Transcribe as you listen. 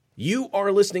You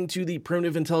are listening to the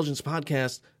Primitive Intelligence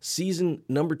Podcast, Season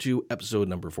number 2, Episode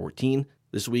number 14.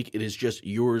 This week, it is just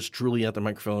yours truly at the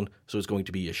microphone, so it's going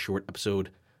to be a short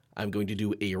episode. I'm going to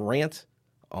do a rant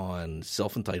on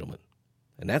self-entitlement,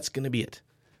 and that's going to be it.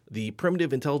 The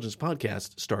Primitive Intelligence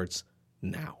Podcast starts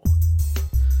now.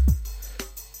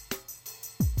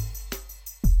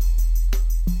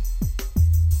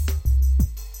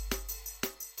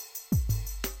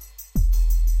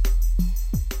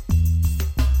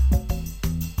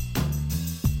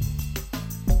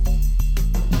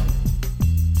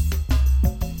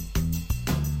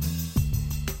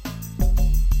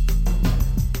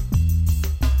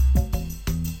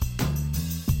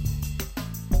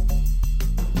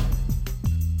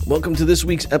 Welcome to this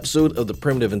week's episode of the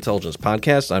Primitive Intelligence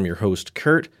Podcast. I'm your host,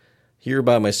 Kurt, here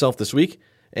by myself this week.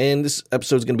 And this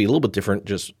episode is going to be a little bit different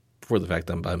just for the fact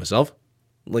that I'm by myself.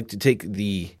 I'd like to take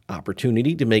the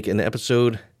opportunity to make an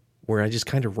episode where I just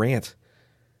kind of rant.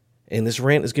 And this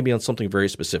rant is going to be on something very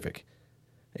specific.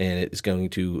 And it's going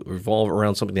to revolve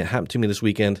around something that happened to me this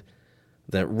weekend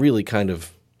that really kind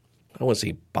of, I don't want to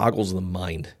say boggles the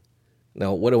mind.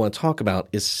 Now, what I want to talk about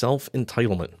is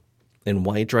self-entitlement and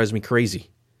why it drives me crazy.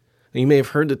 Now, you may have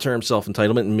heard the term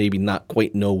self-entitlement and maybe not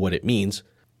quite know what it means.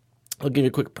 I'll give you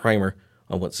a quick primer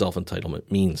on what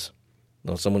self-entitlement means.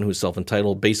 Now, someone who is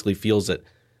self-entitled basically feels that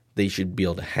they should be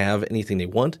able to have anything they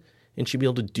want and should be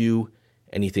able to do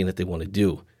anything that they want to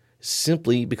do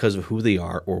simply because of who they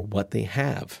are or what they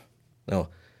have. Now,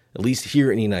 at least here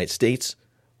in the United States,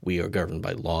 we are governed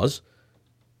by laws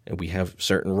and we have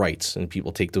certain rights, and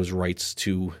people take those rights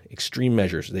to extreme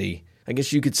measures. I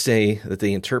guess you could say that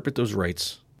they interpret those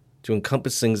rights to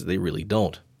encompass things that they really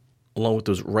don't. Along with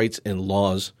those rights and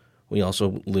laws, we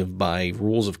also live by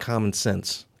rules of common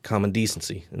sense, common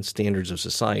decency, and standards of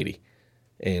society.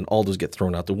 And all those get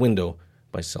thrown out the window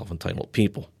by self-entitled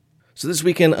people. So this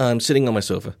weekend, I'm sitting on my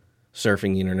sofa,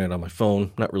 surfing the internet on my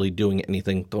phone, not really doing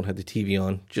anything, don't have the TV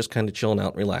on, just kind of chilling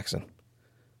out and relaxing.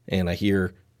 And I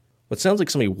hear what sounds like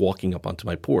somebody walking up onto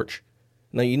my porch.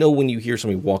 Now, you know when you hear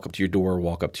somebody walk up to your door,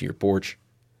 walk up to your porch,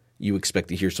 you expect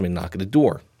to hear somebody knock at the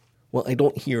door. Well, I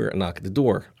don't hear a knock at the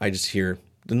door. I just hear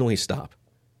the noise stop.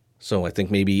 So I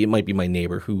think maybe it might be my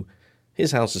neighbor who,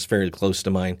 his house is fairly close to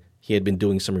mine. He had been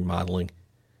doing some remodeling,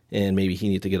 and maybe he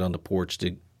needed to get on the porch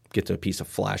to get to a piece of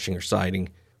flashing or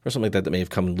siding or something like that may have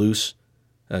come loose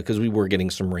because we were getting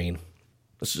some rain.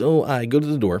 So I go to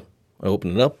the door. I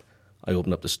open it up. I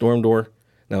open up the storm door.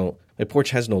 Now, my porch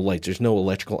has no lights. There's no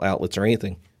electrical outlets or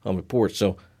anything on my porch,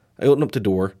 so I open up the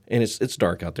door, and it's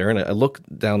dark out there, and I look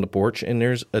down the porch, and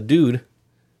there's a dude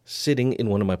sitting in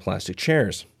one of my plastic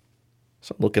chairs.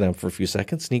 So I look at him for a few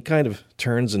seconds, and he kind of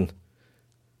turns and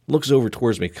looks over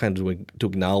towards me, kind of to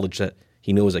acknowledge that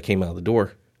he knows I came out of the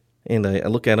door. And I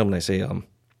look at him, and I say,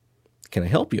 can I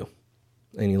help you?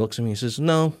 And he looks at me and says,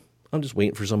 no, I'm just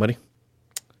waiting for somebody.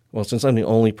 Well, since I'm the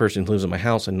only person who lives in my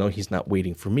house, I know he's not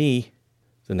waiting for me.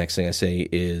 The next thing I say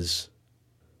is,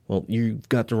 well, you've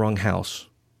got the wrong house.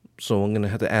 So I'm going to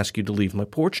have to ask you to leave my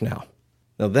porch now.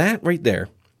 Now that right there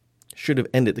should have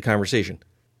ended the conversation.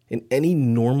 In any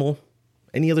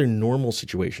other normal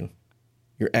situation,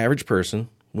 your average person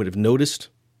would have noticed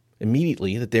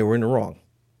immediately that they were in the wrong,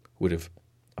 would have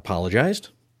apologized,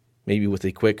 maybe with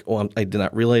a quick, I did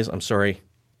not realize, I'm sorry,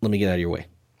 let me get out of your way,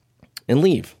 and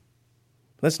leave.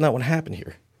 That's not what happened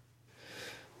here.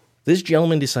 This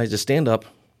gentleman decides to stand up,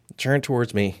 turn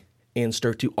towards me, and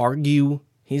start to argue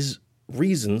his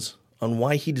reasons on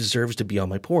why he deserves to be on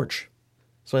my porch.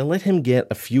 So I let him get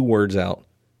a few words out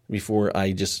before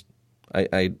I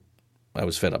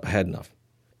was fed up. I had enough.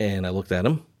 And I looked at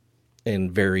him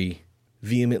and very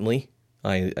vehemently,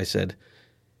 I said,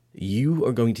 you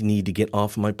are going to need to get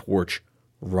off my porch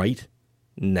right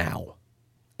now.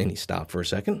 And he stopped for a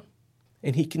second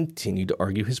and he continued to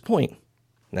argue his point.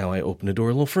 Now I opened the door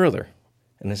a little further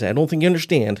and I said, I don't think you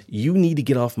understand. You need to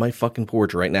get off my fucking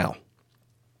porch right now.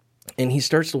 And he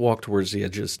starts to walk towards the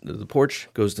edge of the porch,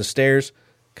 goes to the stairs,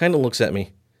 kind of looks at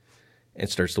me, and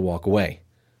starts to walk away.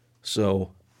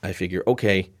 So I figure,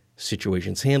 okay,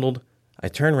 situation's handled. I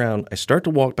turn around, I start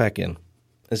to walk back in.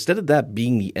 Instead of that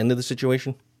being the end of the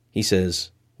situation, he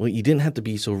says, well, you didn't have to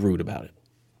be so rude about it.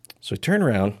 So I turn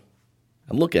around,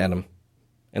 I look at him,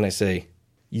 and I say,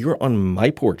 you're on my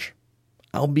porch.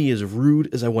 I'll be as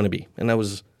rude as I want to be. And I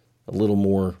was a little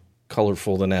more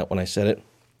colorful than that when I said it,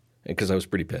 because I was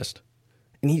pretty pissed.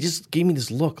 And he just gave me this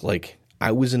look like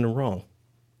I was in the wrong.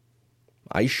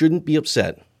 I shouldn't be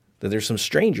upset that there's some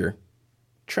stranger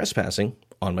trespassing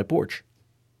on my porch.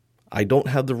 I don't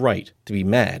have the right to be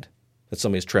mad that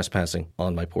somebody's trespassing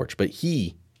on my porch, but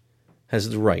he has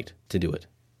the right to do it.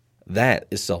 That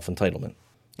is self-entitlement.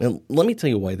 And let me tell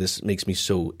you why this makes me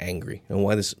so angry and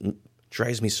why this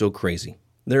drives me so crazy.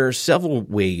 There are several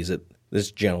ways that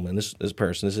this gentleman, this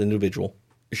person, this individual,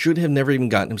 should have never even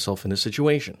gotten himself in this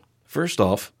situation. First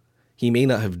off, he may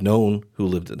not have known who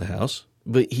lived at the house,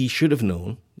 but he should have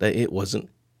known that it wasn't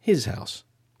his house.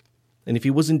 And if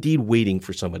he was indeed waiting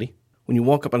for somebody, when you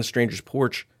walk up on a stranger's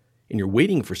porch and you're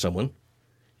waiting for someone,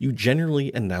 you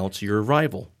generally announce your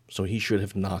arrival. So he should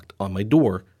have knocked on my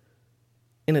door.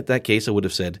 And at that case, I would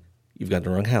have said, you've got the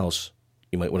wrong house.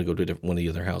 You might want to go to one of the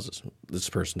other houses. This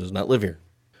person does not live here.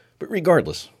 But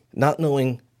regardless, not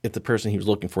knowing if the person he was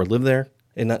looking for lived there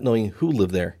and not knowing who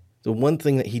lived there, the one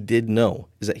thing that he did know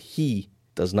is that he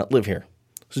does not live here.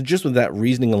 So just with that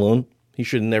reasoning alone, he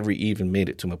should have never even made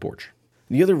it to my porch.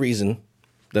 The other reason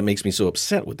that makes me so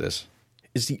upset with this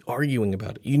is the arguing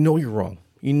about it. You know you're wrong.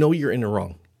 You know you're in the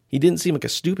wrong. He didn't seem like a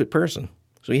stupid person,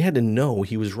 so he had to know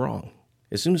he was wrong.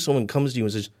 As soon as someone comes to you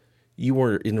and says, you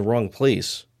are in the wrong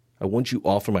place, I want you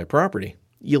off of my property,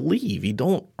 you leave. You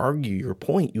don't argue your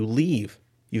point. You leave.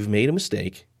 You've made a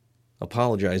mistake.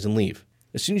 Apologize and leave.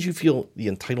 As soon as you feel the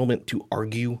entitlement to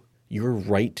argue your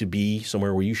right to be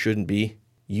somewhere where you shouldn't be,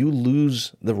 you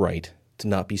lose the right to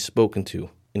not be spoken to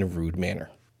in a rude manner.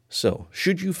 So,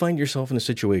 should you find yourself in a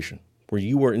situation where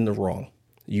you are in the wrong,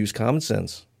 use common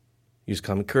sense, use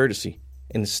common courtesy,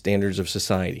 and the standards of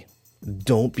society.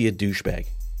 Don't be a douchebag,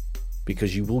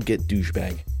 because you will get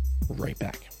douchebag right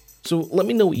back. So let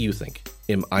me know what you think.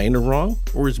 Am I in the wrong,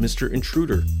 or is Mr.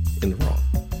 Intruder in the wrong?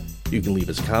 You can leave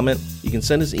us a comment, you can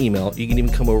send us an email, you can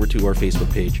even come over to our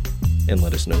Facebook page and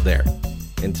let us know there.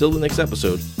 Until the next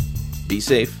episode, be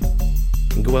safe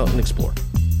and go out and explore.